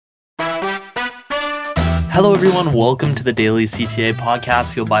Hello everyone, welcome to the Daily CTA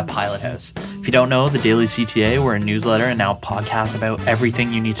podcast fueled by Pilot House. If you don't know, the Daily CTA, we're a newsletter and now podcast about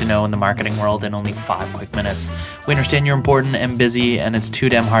everything you need to know in the marketing world in only 5 quick minutes. We understand you're important and busy and it's too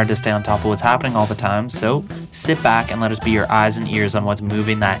damn hard to stay on top of what's happening all the time, so sit back and let us be your eyes and ears on what's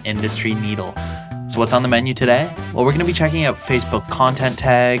moving that industry needle. So what's on the menu today? Well, we're going to be checking out Facebook content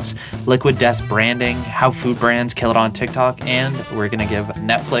tags, Liquid Death branding, how food brands kill it on TikTok, and we're going to give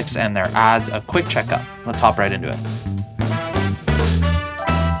Netflix and their ads a quick checkup. Let's hop right into it.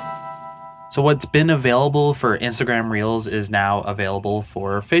 So what's been available for Instagram Reels is now available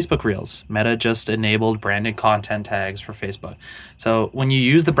for Facebook Reels. Meta just enabled branded content tags for Facebook. So when you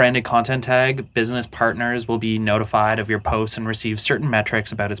use the branded content tag, business partners will be notified of your posts and receive certain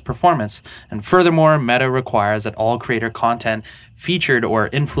metrics about its performance. And furthermore, Meta requires that all creator content featured or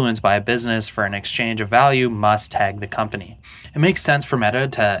influenced by a business for an exchange of value must tag the company. It makes sense for Meta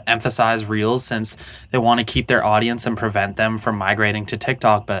to emphasize Reels since they want to keep their audience and prevent them from migrating to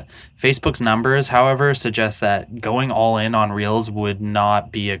TikTok, but Facebook's numbers, however, suggest that going all in on Reels would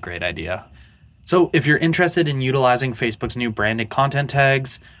not be a great idea. So if you're interested in utilizing Facebook's new branded content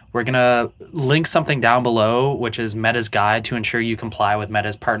tags, we're going to link something down below, which is Meta's guide to ensure you comply with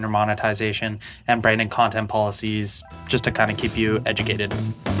Meta's partner monetization and branded content policies, just to kind of keep you educated.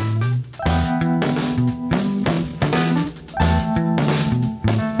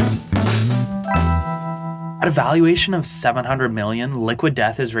 At a valuation of $700 million, Liquid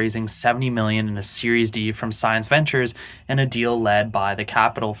Death is raising $70 million in a Series D from Science Ventures in a deal led by the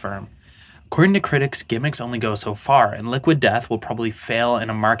capital firm. According to critics, gimmicks only go so far, and Liquid Death will probably fail in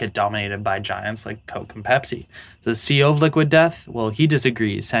a market dominated by giants like Coke and Pepsi. The CEO of Liquid Death, well, he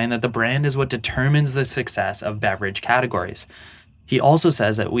disagrees, saying that the brand is what determines the success of beverage categories. He also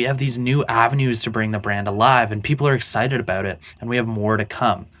says that we have these new avenues to bring the brand alive, and people are excited about it, and we have more to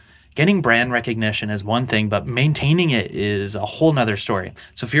come. Getting brand recognition is one thing, but maintaining it is a whole nother story.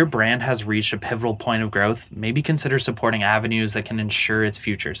 So if your brand has reached a pivotal point of growth, maybe consider supporting avenues that can ensure its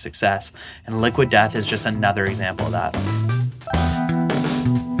future success. And Liquid Death is just another example of that.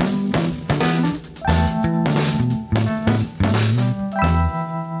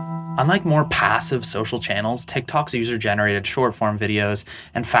 Unlike more passive social channels, TikTok's user-generated short-form videos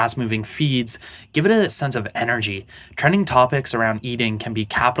and fast-moving feeds give it a sense of energy. Trending topics around eating can be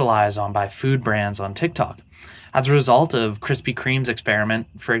capitalized on by food brands on TikTok. As a result of Krispy Kreme's experiment,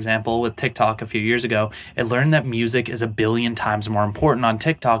 for example, with TikTok a few years ago, it learned that music is 1 billion times more important on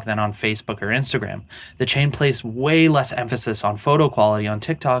TikTok than on Facebook or Instagram. The chain placed way less emphasis on photo quality on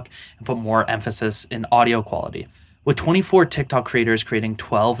TikTok and put more emphasis in audio quality. With 24 TikTok creators creating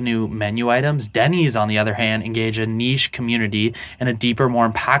 12 new menu items, Denny's, on the other hand, engaged a niche community in a deeper, more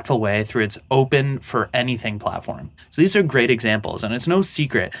impactful way through its open for anything platform. So these are great examples, and it's no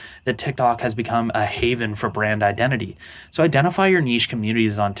secret that TikTok has become a haven for brand identity. So identify your niche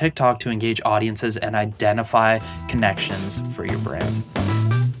communities on TikTok to engage audiences and identify connections for your brand.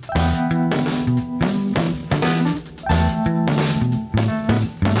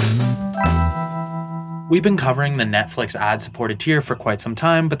 We've been covering the Netflix ad-supported tier for quite some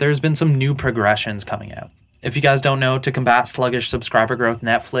time, but there's been some new progressions coming out. If you guys don't know, to combat sluggish subscriber growth,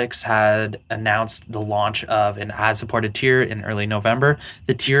 Netflix had announced the launch of an ad-supported tier in early November.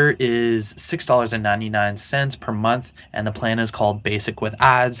 The tier is $6.99 per month, and the plan is called Basic with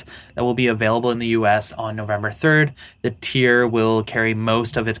Ads. That will be available in the US on November 3rd. The tier will carry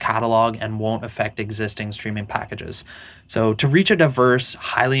most of its catalog and won't affect existing streaming packages. So to reach a diverse,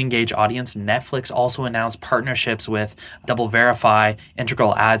 highly engaged audience, Netflix also announced partnerships with Double Verify,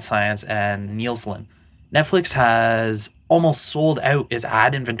 Integral Ad Science, and Nielsen. Netflix has almost sold out its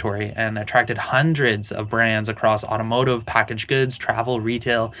ad inventory and attracted hundreds of brands across automotive, packaged goods, travel,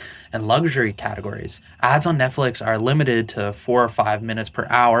 retail, and luxury categories. Ads on Netflix are limited to 4 or 5 minutes per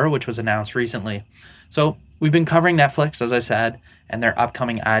hour, which was announced recently. So we've been covering Netflix, as I said, and their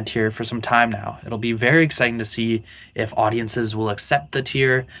upcoming ad tier for some time now. It'll be very exciting to see if audiences will accept the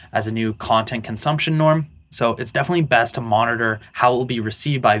tier as a new content consumption norm. So it's definitely best to monitor how it will be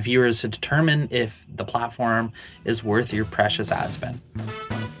received by viewers to determine if the platform is worth your precious ad spend.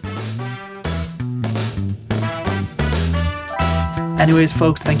 Anyways,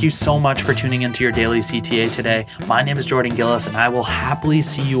 folks, thank you so much for tuning into your daily CTA today. My name is Jordan Gillis, and I will happily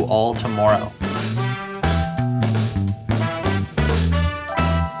see you all tomorrow.